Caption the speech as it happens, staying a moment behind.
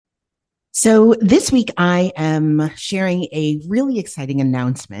So this week, I am sharing a really exciting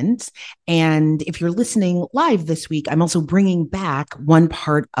announcement. And if you're listening live this week, I'm also bringing back one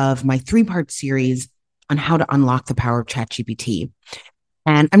part of my three-part series on how to unlock the power of ChatGPT.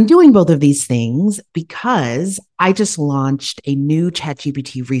 And I'm doing both of these things because I just launched a new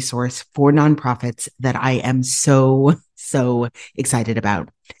ChatGPT resource for nonprofits that I am so excited about.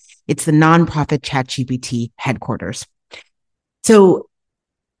 It's the Nonprofit ChatGPT headquarters. So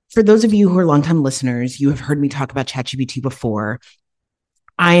for those of you who are longtime listeners, you have heard me talk about ChatGPT before.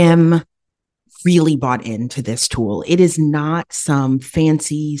 I am really bought into this tool. It is not some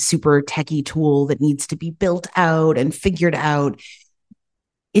fancy, super techie tool that needs to be built out and figured out.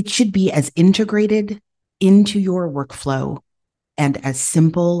 It should be as integrated into your workflow and as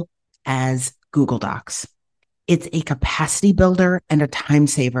simple as Google Docs. It's a capacity builder and a time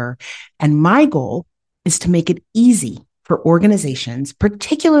saver. And my goal is to make it easy for organizations,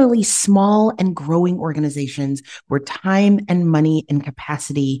 particularly small and growing organizations where time and money and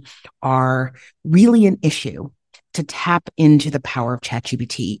capacity are really an issue, to tap into the power of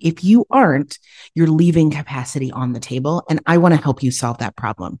ChatGPT. If you aren't, you're leaving capacity on the table, and I want to help you solve that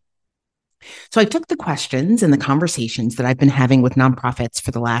problem. So I took the questions and the conversations that I've been having with nonprofits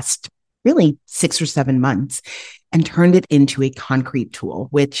for the last really 6 or 7 months and turned it into a concrete tool,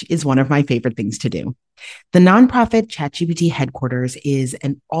 which is one of my favorite things to do. The Nonprofit ChatGPT headquarters is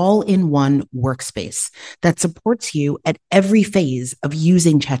an all-in-one workspace that supports you at every phase of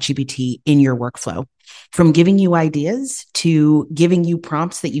using ChatGPT in your workflow, from giving you ideas to giving you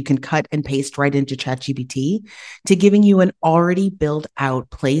prompts that you can cut and paste right into ChatGPT, to giving you an already built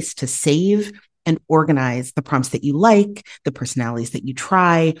out place to save and organize the prompts that you like, the personalities that you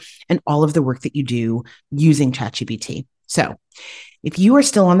try, and all of the work that you do using ChatGPT. So if you are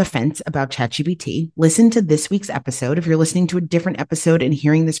still on the fence about ChatGPT, listen to this week's episode. If you're listening to a different episode and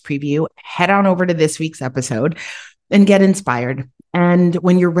hearing this preview, head on over to this week's episode and get inspired. And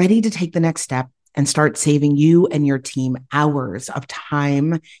when you're ready to take the next step and start saving you and your team hours of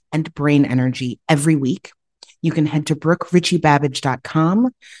time and brain energy every week, you can head to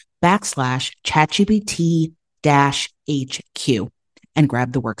brookerichiebabbage.com/ChatGPT-HQ and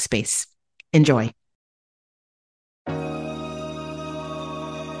grab the workspace. Enjoy.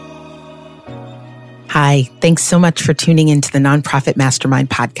 Hi, thanks so much for tuning into the Nonprofit Mastermind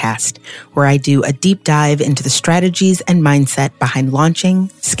podcast, where I do a deep dive into the strategies and mindset behind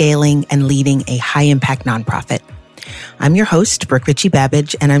launching, scaling, and leading a high-impact nonprofit. I'm your host, Brooke Ritchie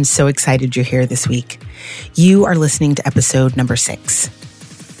Babbage, and I'm so excited you're here this week. You are listening to episode number 6.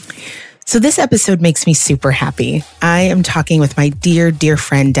 So this episode makes me super happy. I am talking with my dear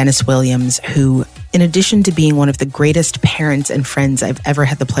friend, Dennis Williams, who, in addition to being one of the greatest parents and friends I've ever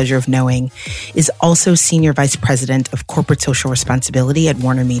had the pleasure of knowing, is also Senior Vice President of Corporate Social Responsibility at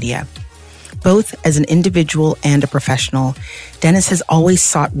Warner Media. Both as an individual and a professional, Dennis has always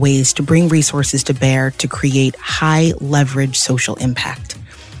sought ways to bring resources to bear to create high leverage social impact.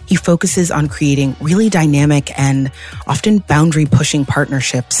 He focuses on creating really dynamic and often boundary pushing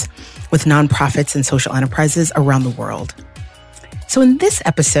partnerships with nonprofits and social enterprises around the world. So in this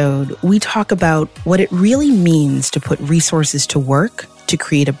episode, we talk about what it really means to put resources to work to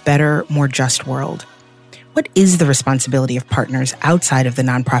create a better, more just world. What is the responsibility of partners outside of the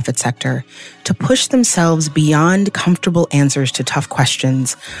nonprofit sector to push themselves beyond comfortable answers to tough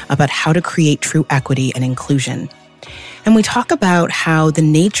questions about how to create true equity and inclusion? And we talk about how the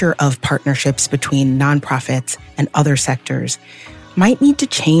nature of partnerships between nonprofits and other sectors might need to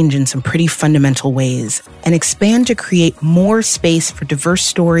change in some pretty fundamental ways and expand to create more space for diverse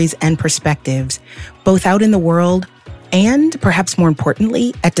stories and perspectives, both out in the world and, perhaps more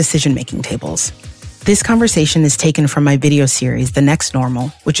importantly, at decision-making tables. This conversation is taken from my video series, The Next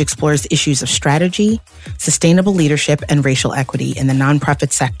Normal, which explores issues of strategy, sustainable leadership, and racial equity in the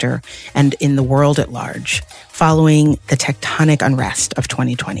nonprofit sector and in the world at large, following the tectonic unrest of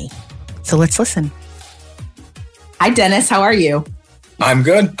 2020. So let's listen. Hi, Dennis. How are you? I'm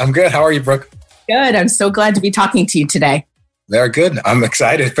good. How are you, Brooke? Good. I'm so glad to be talking to you today. Very good. I'm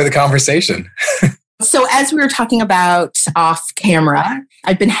excited for the conversation. So as we were talking about off camera,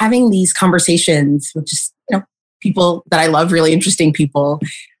 I've been having these conversations with just, people that I love, really interesting people,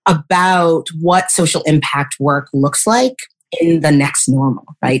 about what social impact work looks like in the next normal,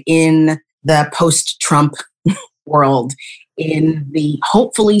 right? In the post-Trump world, in the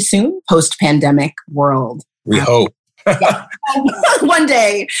hopefully soon post-pandemic world. We hope. Yeah. One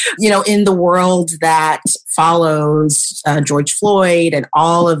day, in the world that follows George Floyd and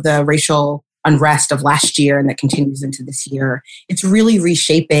all of the racial unrest of last year and that continues into this year, it's really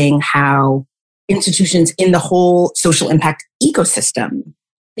reshaping how institutions in the whole social impact ecosystem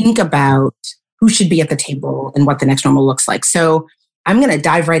think about who should be at the table and what the next normal looks like. So I'm going to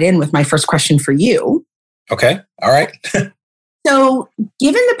dive right in with my first question for you. Okay. All right. So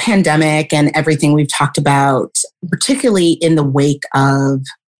given the pandemic and everything we've talked about, particularly in the wake of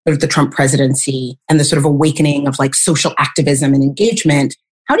the Trump presidency and the sort of awakening of like social activism and engagement,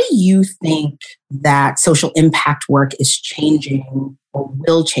 how do you think that social impact work is changing or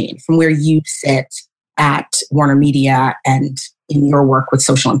will change from where you sit at Warner Media and in your work with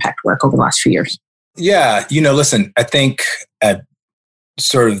social impact work over the last few years? Yeah. Listen, I think at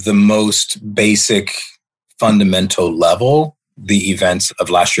sort of the most basic fundamental level, the events of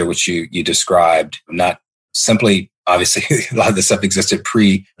last year, which you described, not simply, obviously, a lot of the stuff existed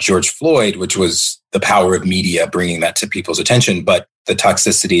pre-George Floyd, which was the power of media bringing that to people's attention, but the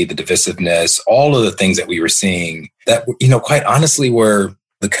toxicity, the divisiveness, all of the things that we were seeing that, quite honestly were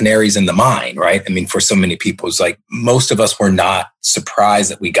the canaries in the mine, right? I mean, for so many people, it's like most of us were not surprised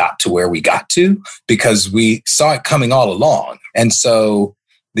that we got to where we got to because we saw it coming all along. And so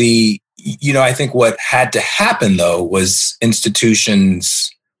I think what had to happen, though, was institutions,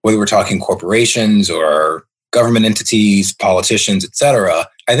 whether we're talking corporations or government entities, politicians, et cetera,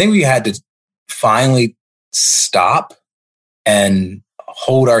 I think we had to finally stop and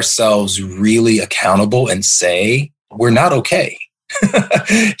hold ourselves really accountable and say, we're not okay.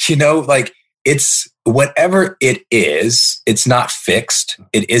 It's whatever it is, it's not fixed.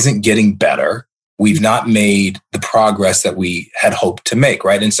 It isn't getting better. We've not made the progress that we had hoped to make,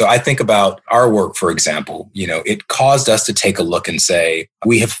 right? And so I think about our work, for example, it caused us to take a look and say,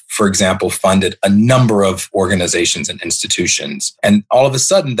 we have, for example, funded a number of organizations and institutions. And all of a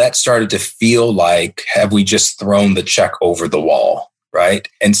sudden that started to feel like, have we just thrown the check over the wall? Right?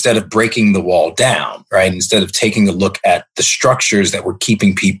 Instead of breaking the wall down, right? Instead of taking a look at the structures that were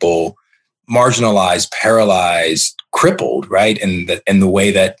keeping people marginalized, paralyzed, crippled, right? And the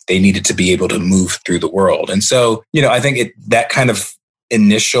way that they needed to be able to move through the world. And so, I think that kind of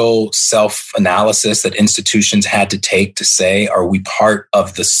initial self-analysis that institutions had to take to say, are we part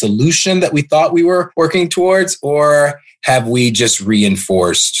of the solution that we thought we were working towards, or have we just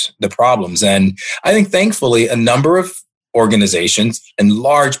reinforced the problems? And I think thankfully a number of organizations, in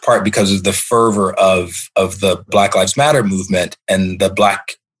large part because of the fervor of the Black Lives Matter movement and the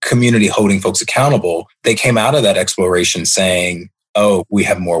Black community holding folks accountable, they came out of that exploration saying, oh, we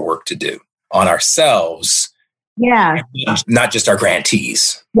have more work to do on ourselves. Yeah. Not just our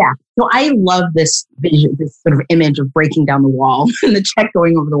grantees. Yeah. So I love this vision, this sort of image of breaking down the wall and the check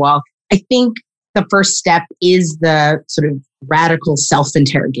going over the wall. I think the first step is the sort of radical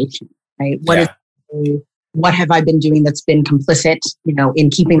self-interrogation, right? What have I been doing that's been complicit, in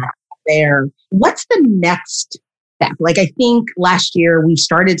keeping that there? What's the next step? Like, I think last year we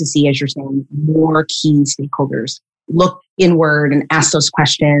started to see, as you're saying, more key stakeholders look inward and ask those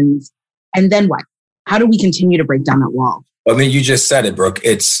questions. And then what? How do we continue to break down that wall? Well, I mean, you just said it, Brooke.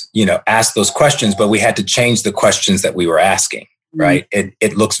 It's, ask those questions, but we had to change the questions that we were asking, right?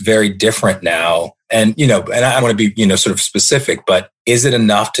 It looks very different now. And, and I want to be, sort of specific, but is it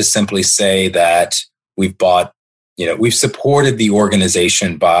enough to simply say that we've supported the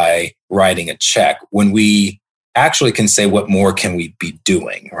organization by writing a check when we actually can say, what more can we be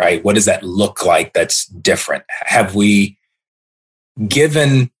doing, right? What does that look like that's different? Have we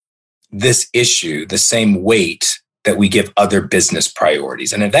given this issue the same weight that we give other business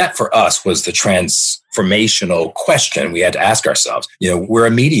priorities? And that for us was the transformational question we had to ask ourselves. We're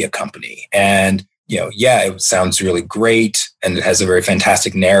a media company and it sounds really great and it has a very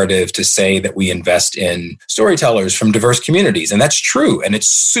fantastic narrative to say that we invest in storytellers from diverse communities. And that's true. And it's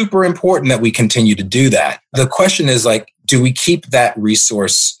super important that we continue to do that. The question is do we keep that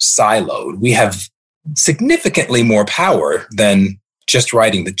resource siloed? We have significantly more power than just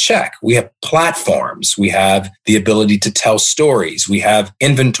writing the check. We have platforms. We have the ability to tell stories. We have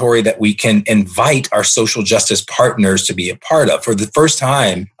inventory that we can invite our social justice partners to be a part of. For the first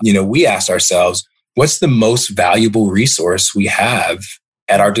time, we asked ourselves, what's the most valuable resource we have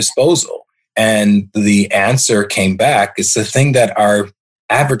at our disposal? And the answer came back, it's the thing that our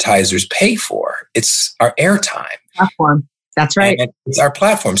advertisers pay for. It's our airtime. Platform. That's right. And it's our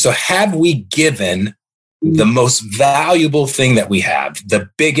platform. So have we given the most valuable thing that we have, the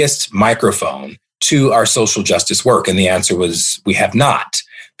biggest microphone, to our social justice work? And the answer was, we have not.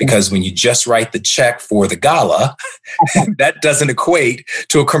 Because when you just write the check for the gala, that doesn't equate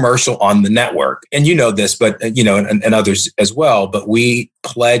to a commercial on the network. And you know this, but and others as well. But we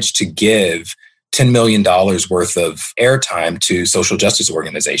pledged to give $10 million worth of airtime to social justice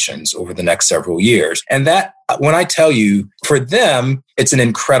organizations over the next several years. And that, when I tell you, for them, it's an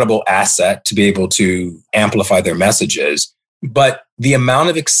incredible asset to be able to amplify their messages. But the amount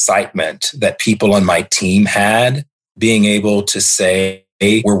of excitement that people on my team had being able to say,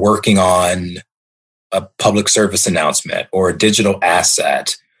 hey, we're working on a public service announcement or a digital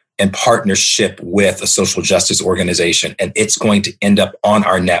asset in partnership with a social justice organization, and it's going to end up on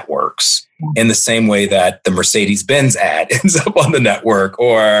our networks in the same way that the Mercedes-Benz ad ends up on the network,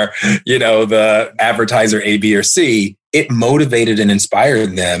 or, the advertiser A, B, or C. It motivated and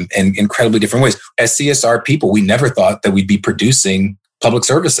inspired them in incredibly different ways. As CSR people, we never thought that we'd be producing public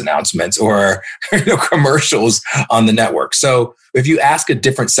service announcements or commercials on the network. So if you ask a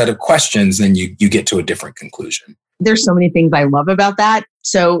different set of questions, then you get to a different conclusion. There's so many things I love about that.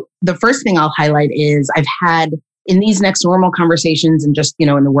 So the first thing I'll highlight is I've had in these Next Normal conversations and just, in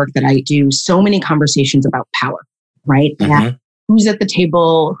the work that I do, so many conversations about power, right? Mm-hmm. And who's at the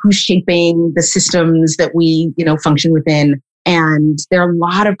table, who's shaping the systems that we, function within. And there are a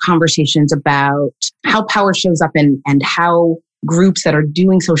lot of conversations about how power shows up and how groups that are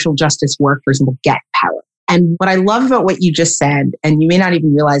doing social justice work, for example, get power. And what I love about what you just said, and you may not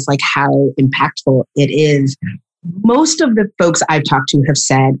even realize how impactful it is, most of the folks I've talked to have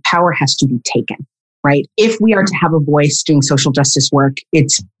said power has to be taken, right? If we are to have a voice doing social justice work,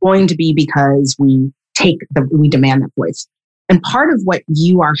 it's going to be because we demand that voice. And part of what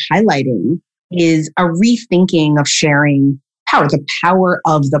you are highlighting is a rethinking of sharing power, the power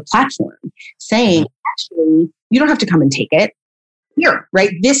of the platform, saying, actually, you don't have to come and take it. Here, right?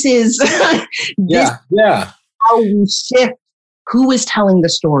 This is how we shift who is telling the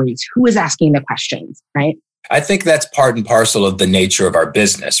stories, who is asking the questions, right? I think that's part and parcel of the nature of our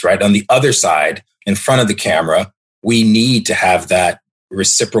business, right? On the other side, in front of the camera, we need to have that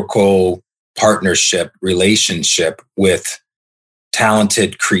reciprocal partnership, relationship with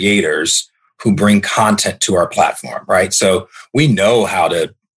talented creators who bring content to our platform, right? So we know how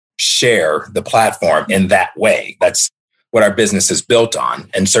to share the platform in that way. That's what our business is built on.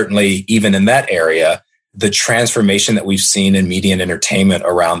 And certainly even in that area, the transformation that we've seen in media and entertainment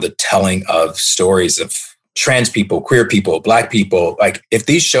around the telling of stories of trans people, queer people, Black people, like if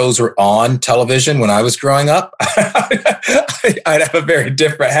these shows were on television when I was growing up, I would have a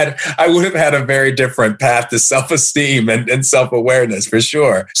very different path to self-esteem and self-awareness for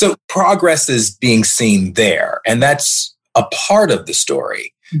sure. So progress is being seen there. And that's a part of the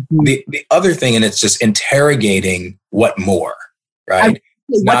story. Mm-hmm. The other thing, and it's just interrogating what more, right?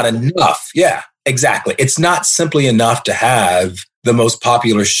 It's not enough. Yeah, exactly. It's not simply enough to have the most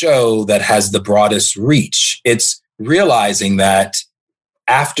popular show that has the broadest reach. It's realizing that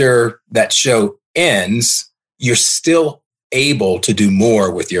after that show ends, you're still able to do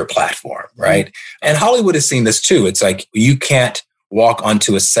more with your platform, right? Mm-hmm. And Hollywood has seen this too. It's like you can't walk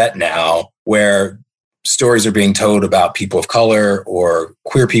onto a set now where stories are being told about people of color or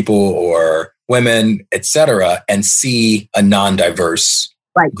queer people or women, et cetera, and see a non-diverse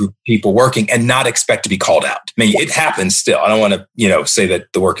group of people working and not expect to be called out. I mean, it happens still. I don't want to, say that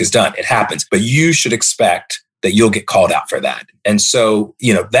the work is done. It happens, but you should expect that you'll get called out for that. And so,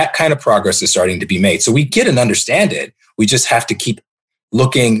 that kind of progress is starting to be made. So we get and understand it. We just have to keep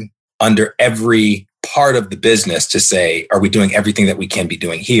looking under every part of the business to say, are we doing everything that we can be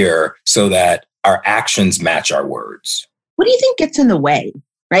doing here so that our actions match our words? What do you think gets in the way,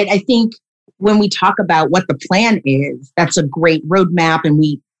 right? I think when we talk about what the plan is, that's a great roadmap. And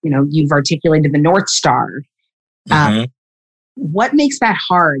you've articulated the North Star. Mm-hmm. What makes that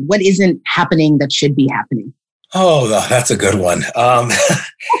hard? What isn't happening that should be happening? Oh, that's a good one.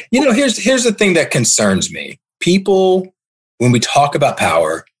 Here's the thing that concerns me. People, when we talk about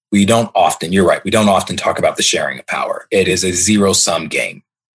power, you're right, we don't often talk about the sharing of power. It is a zero-sum game,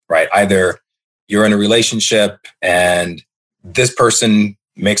 right? Either you're in a relationship and this person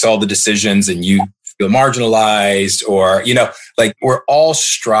makes all the decisions and you feel marginalized, or, we're all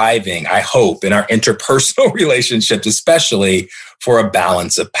striving, I hope, in our interpersonal relationships, especially for a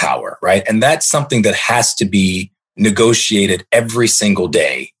balance of power, right? And that's something that has to be negotiated every single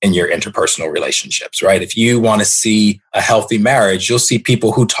day in your interpersonal relationships, right? If you want to see a healthy marriage, you'll see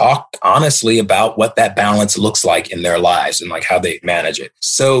people who talk honestly about what that balance looks like in their lives and like how they manage it.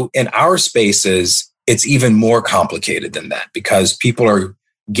 So in our spaces, it's even more complicated than that because people are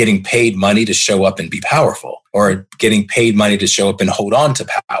getting paid money to show up and be powerful, or getting paid money to show up and hold on to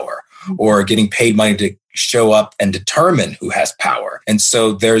power, or getting paid money to show up and determine who has power. And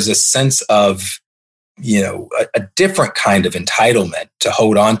so there's a sense of, a different kind of entitlement to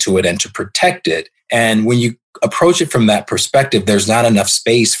hold on to it and to protect it. And when you approach it from that perspective, there's not enough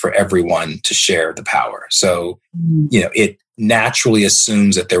space for everyone to share the power. So, it naturally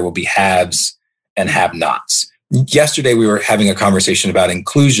assumes that there will be haves and have-nots. Yesterday, we were having a conversation about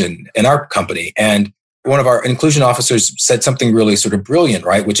inclusion in our company, and one of our inclusion officers said something really sort of brilliant,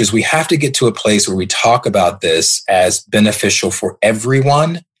 right? Which is we have to get to a place where we talk about this as beneficial for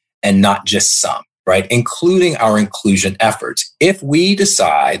everyone and not just some, right? Including our inclusion efforts. If we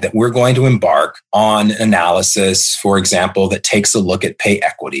decide that we're going to embark on an analysis, for example, that takes a look at pay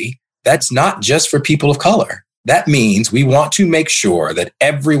equity, that's not just for people of color. That means we want to make sure that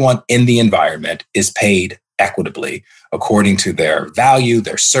everyone in the environment is paid equitably according to their value,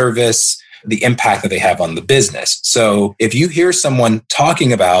 their service, the impact that they have on the business. So if you hear someone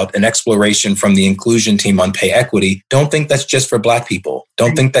talking about an exploration from the inclusion team on pay equity, don't think that's just for Black people.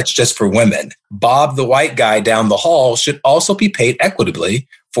 Don't think that's just for women. Bob, the white guy down the hall, should also be paid equitably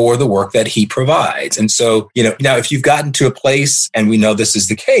for the work that he provides. And so, now if you've gotten to a place, and we know this is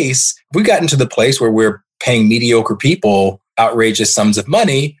the case, if we've gotten to the place where we're paying mediocre people outrageous sums of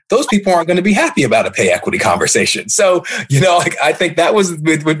money, those people aren't going to be happy about a pay equity conversation. So, I think that would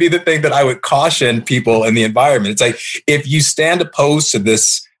be the thing that I would caution people in the environment. It's like, if you stand opposed to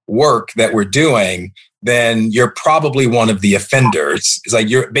this work that we're doing, then you're probably one of the offenders. It's like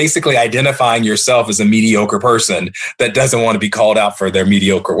you're basically identifying yourself as a mediocre person that doesn't want to be called out for their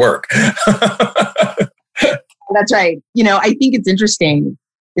mediocre work. That's right. I think it's interesting,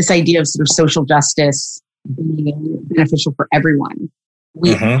 this idea of sort of social justice being beneficial for everyone.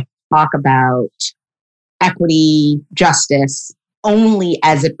 We talk about equity, justice only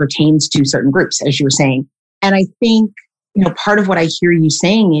as it pertains to certain groups, as you were saying. And I think, part of what I hear you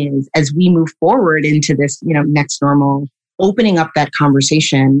saying is, as we move forward into this, next normal, opening up that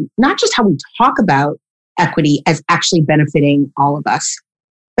conversation, not just how we talk about equity as actually benefiting all of us,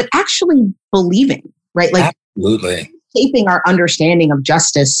 but actually believing, right? Like, absolutely shaping our understanding of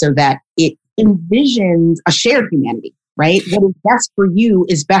justice so that it envisions a shared humanity, right? What is best for you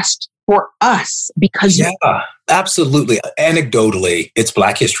is best for us because absolutely. Anecdotally, it's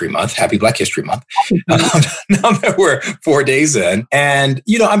Black History Month. Happy Black History Month. Now that we're 4 days in, and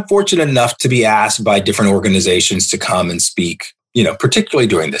I'm fortunate enough to be asked by different organizations to come and speak, particularly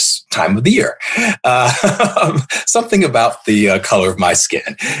during this time of the year, something about the color of my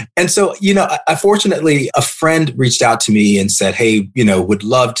skin. And so, I fortunately, a friend reached out to me and said, hey, would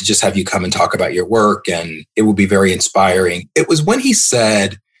love to just have you come and talk about your work, and it will be very inspiring. It was when he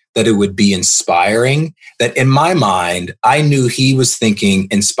said that it would be inspiring that in my mind, I knew he was thinking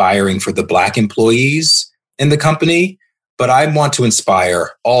inspiring for the Black employees in the company, but I want to inspire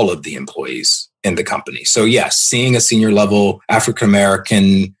all of the employees in the company. So yes, seeing a senior level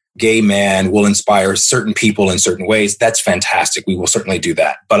African-American gay man will inspire certain people in certain ways. That's fantastic. We will certainly do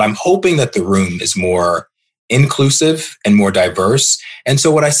that. But I'm hoping that the room is more inclusive and more diverse. And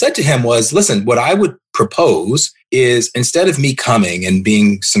so what I said to him was, listen, what I would propose is, instead of me coming and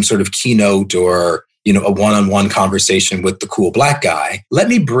being some sort of keynote or, a one-on-one conversation with the cool Black guy, let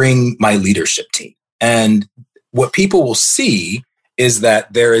me bring my leadership team. And what people will see is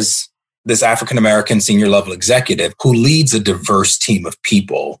that there is this African-American senior level executive who leads a diverse team of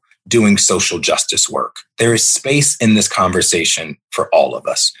people doing social justice work. There is space in this conversation for all of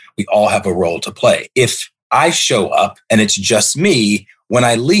us. We all have a role to play. If I show up and it's just me, when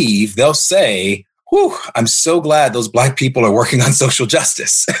I leave, they'll say, whew, I'm so glad those Black people are working on social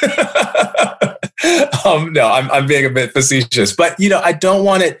justice. No, I'm being a bit facetious, but I don't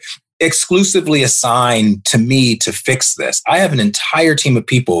want it exclusively assigned to me to fix this. I have an entire team of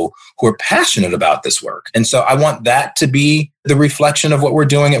people who are passionate about this work. And so I want that to be the reflection of what we're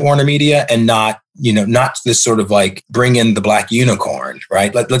doing at Warner Media, and not this sort of like bring in the Black unicorn,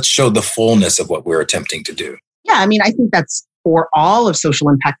 right? Let's show the fullness of what we're attempting to do. Yeah, I mean, I think that's for all of social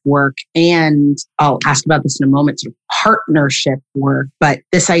impact work. And I'll ask about this in a moment, sort of partnership work, but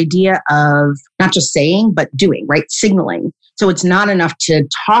this idea of not just saying, but doing, right? Signaling. So it's not enough to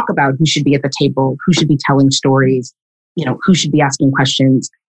talk about who should be at the table, who should be telling stories, who should be asking questions,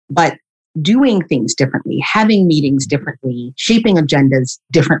 but doing things differently, having meetings differently, shaping agendas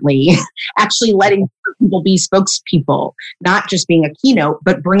differently, actually letting people be spokespeople, not just being a keynote,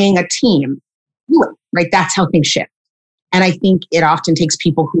 but bringing a team. Right? That's how things shift. And I think it often takes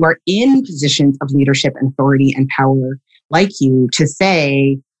people who are in positions of leadership and authority and power like you to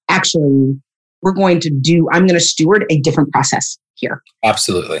say, actually, I'm going to steward a different process here.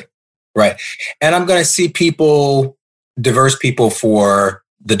 Absolutely. Right. And I'm going to see diverse people for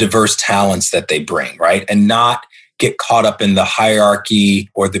the diverse talents that they bring, right? And not get caught up in the hierarchy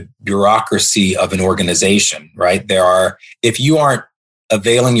or the bureaucracy of an organization, right? If you aren't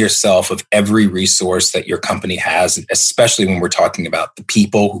availing yourself of every resource that your company has, especially when we're talking about the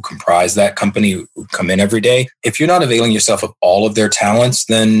people who comprise that company who come in every day, if you're not availing yourself of all of their talents,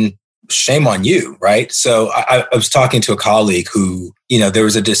 then shame on you, right? So I was talking to a colleague who, there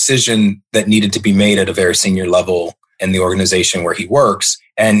was a decision that needed to be made at a very senior level in the organization where he works.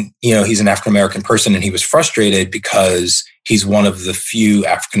 And, he's an African-American person, and he was frustrated because he's one of the few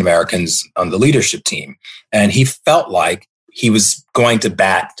African-Americans on the leadership team. And he felt like he was going to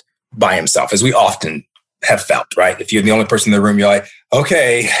bat by himself, as we often have felt, right? If you're the only person in the room, you're like,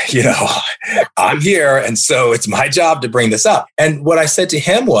 okay, I'm here. And so it's my job to bring this up. And what I said to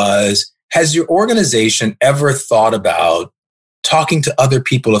him was, has your organization ever thought about talking to other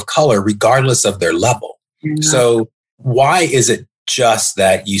people of color, regardless of their level? Mm-hmm. So why is it just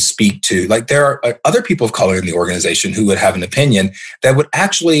that you speak to, like, there are other people of color in the organization who would have an opinion that would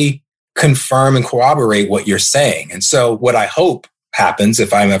actually confirm and corroborate what you're saying. And so what I hope happens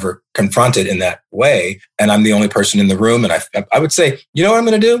if I'm ever confronted in that way, and I'm the only person in the room, and I would say, you know what I'm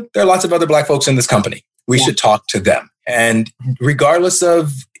going to do? There are lots of other Black folks in this company. We should talk to them. And regardless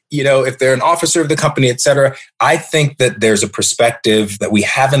of, if they're an officer of the company, et cetera, I think that there's a perspective that we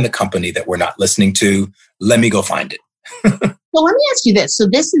have in the company that we're not listening to. Let me go find it. Well, let me ask you this. So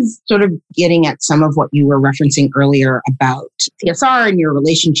this is sort of getting at some of what you were referencing earlier about CSR and your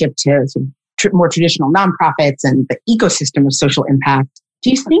relationship to more traditional nonprofits and the ecosystem of social impact. Do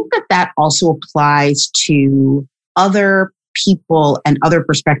you think that also applies to other people and other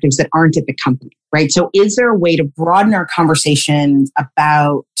perspectives that aren't at the company, right? So is there a way to broaden our conversations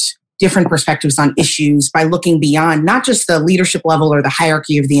about different perspectives on issues by looking beyond not just the leadership level or the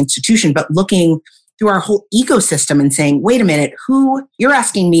hierarchy of the institution, but looking through our whole ecosystem and saying, wait a minute, you're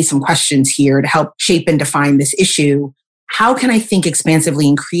asking me some questions here to help shape and define this issue. How can I think expansively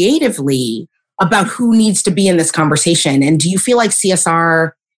and creatively about who needs to be in this conversation? And do you feel like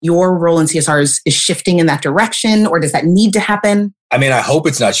CSR, your role in CSR is shifting in that direction, or does that need to happen? I mean, I hope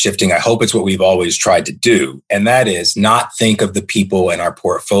it's not shifting. I hope it's what we've always tried to do. And that is not think of the people in our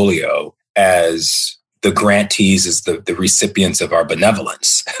portfolio as the grantees, as the recipients of our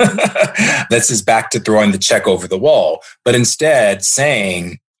benevolence. This is back to throwing the check over the wall, but instead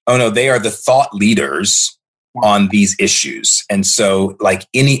saying, oh no, they are the thought leaders on these issues. And so like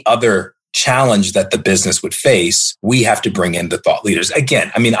any other challenge that the business would face, we have to bring in the thought leaders.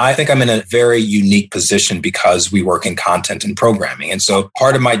 Again, I mean, I think I'm in a very unique position because we work in content and programming. And so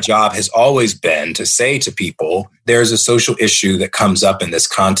part of my job has always been to say to people, there's a social issue that comes up in this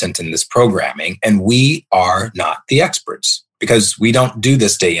content and this programming, and we are not the experts, because we don't do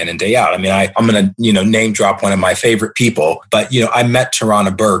this day in and day out. I mean, I'm going to, name drop one of my favorite people, but, I met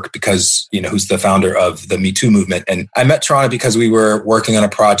Tarana Burke because, who's the founder of the Me Too movement. And I met Tarana because we were working on a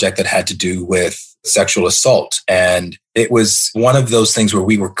project that had to do with sexual assault. And it was one of those things where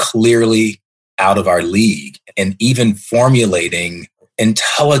we were clearly out of our league and even formulating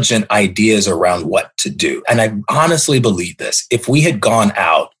intelligent ideas around what to do. And I honestly believe this. If we had gone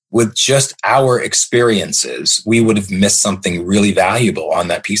out with just our experiences, we would have missed something really valuable on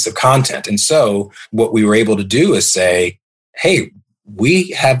that piece of content. And so what we were able to do is say, hey, we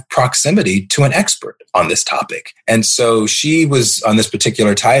have proximity to an expert on this topic. And so she was, on this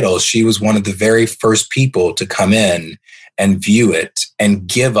particular title, she was one of the very first people to come in and view it and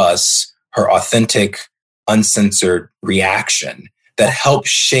give us her authentic, uncensored reaction that helped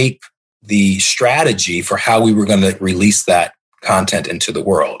shape the strategy for how we were going to release that content into the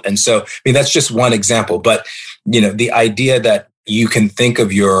world. And so, I mean, that's just one example, but, the idea that you can think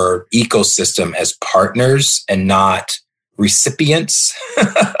of your ecosystem as partners and not recipients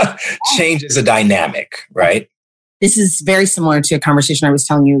changes the dynamic, right? This is very similar to a conversation I was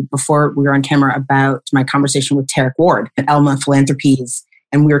telling you before we were on camera about my conversation with Tarek Ward at Elma Philanthropies.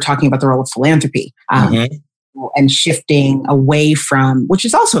 And we were talking about the role of philanthropy. And shifting away from, which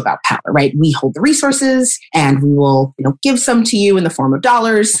is also about power, right? We hold the resources and we will, give some to you in the form of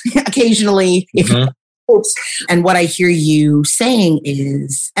dollars occasionally, if you hopes. And what I hear you saying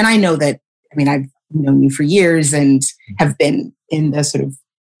is, and I know that, I mean, I've known you for years and have been in the sort of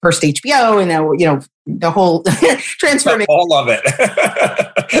first HBO and now, the whole transformation, all of it,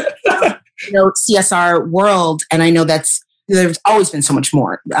 CSR world. And I know there's always been so much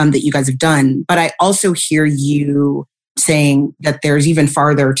more that you guys have done. But I also hear you saying that there's even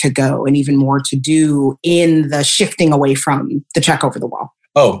farther to go and even more to do in the shifting away from the check over the wall.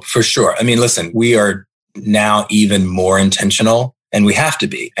 Oh, for sure. I mean, listen, we are now even more intentional, and we have to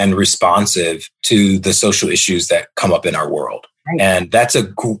be, and responsive to the social issues that come up in our world. Right. And that's a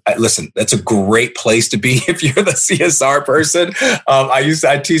great place to be if you're the CSR person.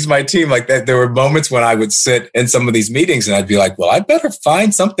 I tease my team like that. There were moments when I would sit in some of these meetings and I'd be like, well, I better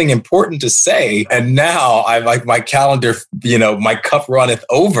find something important to say. And now I like my calendar, my cup runneth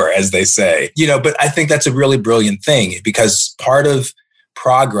over, as they say, but I think that's a really brilliant thing, because part of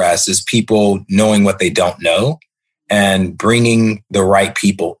progress is people knowing what they don't know and bringing the right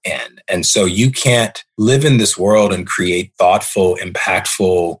people in. And so you can't live in this world and create thoughtful,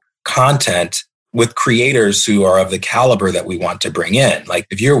 impactful content with creators who are of the caliber that we want to bring in. Like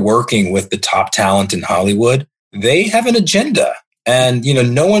if you're working with the top talent in Hollywood, they have an agenda. And,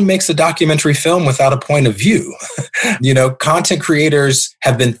 no one makes a documentary film without a point of view. Content creators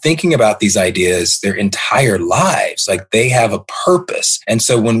have been thinking about these ideas their entire lives. Like they have a purpose. And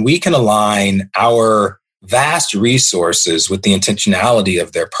so when we can align our vast resources with the intentionality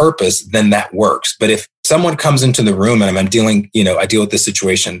of their purpose, then that works. But if someone comes into the room and I deal with this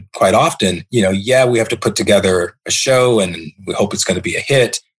situation quite often, we have to put together a show and we hope it's going to be a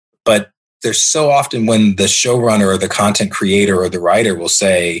hit. But there's so often when the showrunner or the content creator or the writer will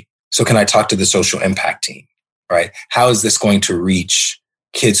say, so can I talk to the social impact team, right? How is this going to reach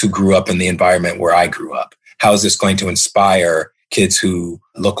kids who grew up in the environment where I grew up? How is this going to inspire kids who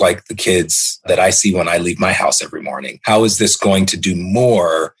look like the kids that I see when I leave my house every morning? How is this going to do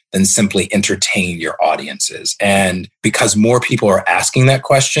more than simply entertain your audiences? And because more people are asking that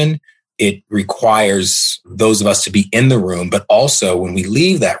question, it requires those of us to be in the room, but also when we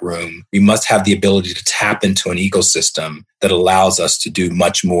leave that room, we must have the ability to tap into an ecosystem that allows us to do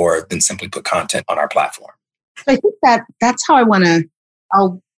much more than simply put content on our platform. I think that's how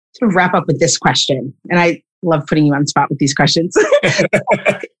I'll sort of wrap up with this question. And I love putting you on the spot with these questions.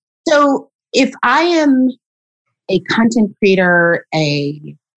 So if I am a content creator,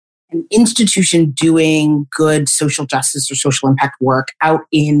 an institution doing good social justice or social impact work out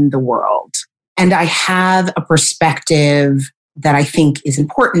in the world, and I have a perspective that I think is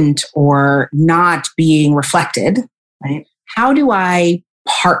important or not being reflected, right? How do I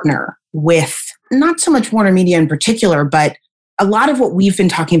partner with not so much Warner Media in particular, but a lot of what we've been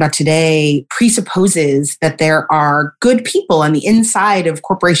talking about today presupposes that there are good people on the inside of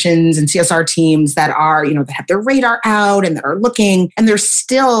corporations and CSR teams that are, that have their radar out and that are looking, and there's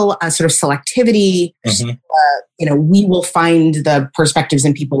still a sort of selectivity. Mm-hmm. We will find the perspectives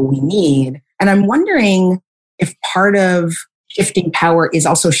and people we need. And I'm wondering if part of shifting power is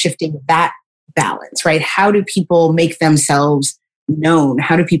also shifting that balance, right? How do people make themselves known?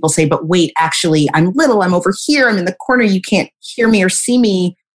 How do people say, but wait, actually, I'm little, I'm over here, I'm in the corner, you can't hear me or see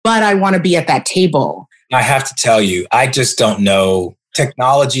me, but I want to be at that table? I have to tell you, I just don't know.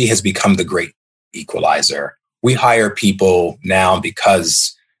 Technology has become the great equalizer. We hire people now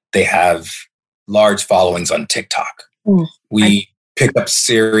because they have large followings on TikTok. We pick up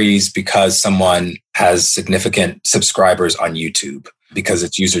series because someone has significant subscribers on YouTube, because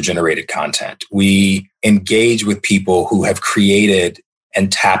it's user-generated content. We engage with people who have created and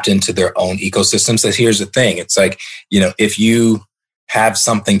tapped into their own ecosystems. So here's the thing. It's like, if you have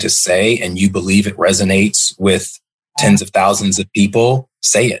something to say and you believe it resonates with tens of thousands of people,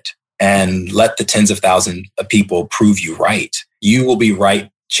 say it and let the tens of thousands of people prove you right. You will be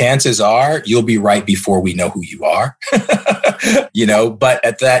right. Chances are you'll be right before we know who you are, but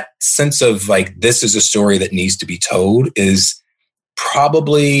at that sense of like, this is a story that needs to be told is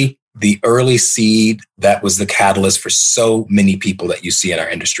probably the early seed that was the catalyst for so many people that you see in our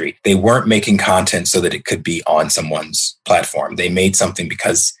industry. They weren't making content so that it could be on someone's platform. They made something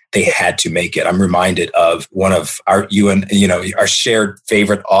because they had to make it. I'm reminded of one of our shared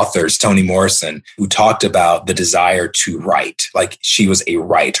favorite authors, Toni Morrison, who talked about the desire to write. Like she was a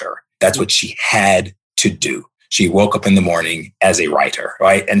writer. That's what she had to do. She woke up in the morning as a writer,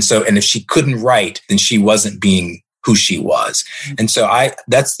 right? And if she couldn't write, then she wasn't being who she was. And so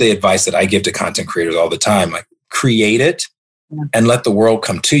that's the advice that I give to content creators all the time. Like create it and let the world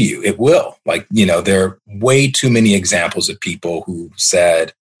come to you. It will. Like, there are way too many examples of people who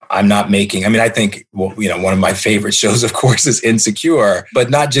said, I'm not making, I think, one of my favorite shows, of course, is Insecure, but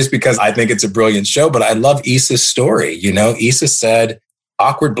not just because I think it's a brilliant show, but I love Issa's story. Issa said,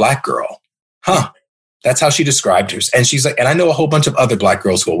 awkward Black girl. That's how she described her. And she's like, and I know a whole bunch of other Black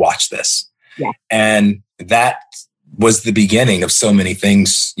girls who will watch this. Yeah. And that was the beginning of so many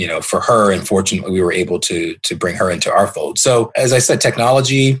things, for her. And fortunately, we were able to bring her into our fold. So as I said,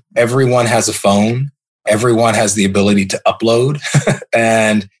 technology, everyone has a phone. Everyone has the ability to upload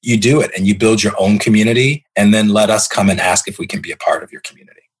and you do it and you build your own community and then let us come and ask if we can be a part of your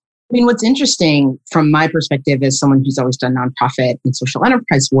community. What's interesting from my perspective as someone who's always done nonprofit and social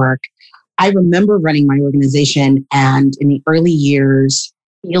enterprise work, I remember running my organization and in the early years,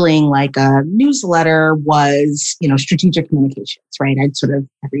 feeling like a newsletter was, strategic communications, right? I'd sort of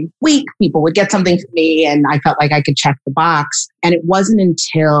every week people would get something from me and I felt like I could check the box. And it wasn't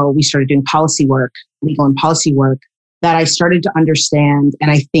until we started doing policy work, legal and policy work, that I started to understand. And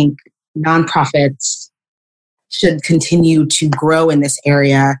I think nonprofits should continue to grow in this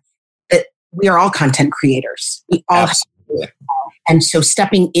area, that we are all content creators. We all Absolutely. And so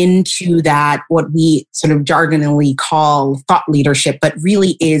stepping into that, what we sort of jargonally call thought leadership, but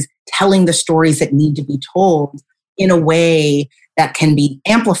really is telling the stories that need to be told in a way that can be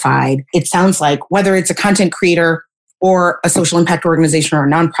amplified. It sounds like whether it's a content creator or a social impact organization or a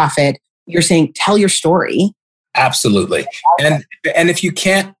nonprofit, you're saying, tell your story. Absolutely. And if you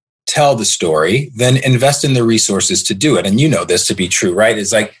can't tell the story, then invest in the resources to do it. And you know this to be true, right?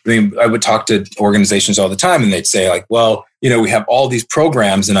 It's like, I would talk to organizations all the time and they'd say like, well, we have all these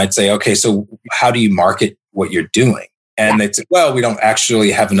programs. And I'd say, okay, so how do you market what you're doing? And they'd say, well, we don't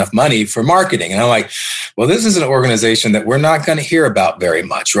actually have enough money for marketing. And I'm like, well, this is an organization that we're not going to hear about very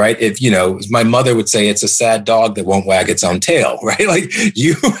much, right? If, my mother would say, it's a sad dog that won't wag its own tail, right? Like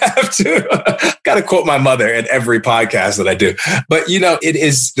you have to, got to quote my mother in every podcast that I do. But, it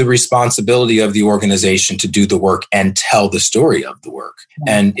is the responsibility of the organization to do the work and tell the story of the work.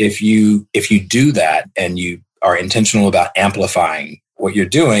 And if you do that and you are intentional about amplifying what you're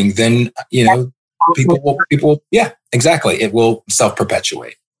doing, then, people, yeah, exactly. It will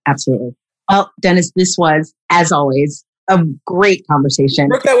self-perpetuate. Absolutely. Well, Dennis, this was, as always, a great conversation.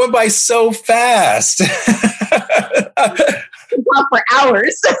 That went by so fast. For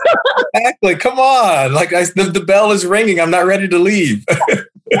hours. Exactly. Come on. Like the bell is ringing. I'm not ready to leave.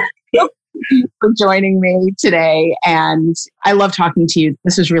 Thank you for joining me today. And I love talking to you.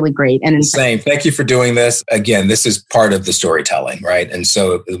 This was really great. And same. Thank you for doing this. Again, this is part of the storytelling, right? And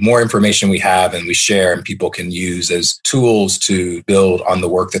so the more information we have and we share and people can use as tools to build on the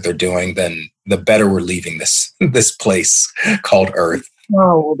work that they're doing, then the better we're leaving this place called Earth.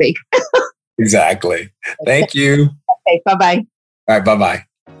 Oh, we'll be. Exactly. Thank you. Okay. Bye-bye. All right. Bye-bye.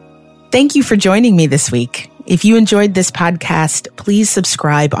 Thank you for joining me this week. If you enjoyed this podcast, please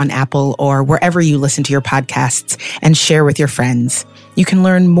subscribe on Apple or wherever you listen to your podcasts and share with your friends. You can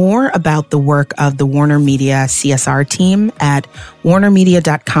learn more about the work of the Warner Media CSR team at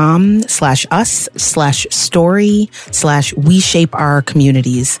warnermedia.com/us/story/we shape our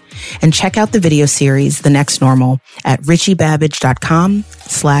communities. And check out the video series, The Next Normal, at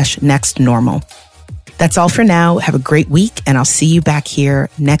richiebabbage.com/nextnormal. That's all for now. Have a great week, and I'll see you back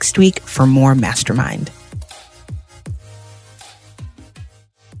here next week for more Mastermind.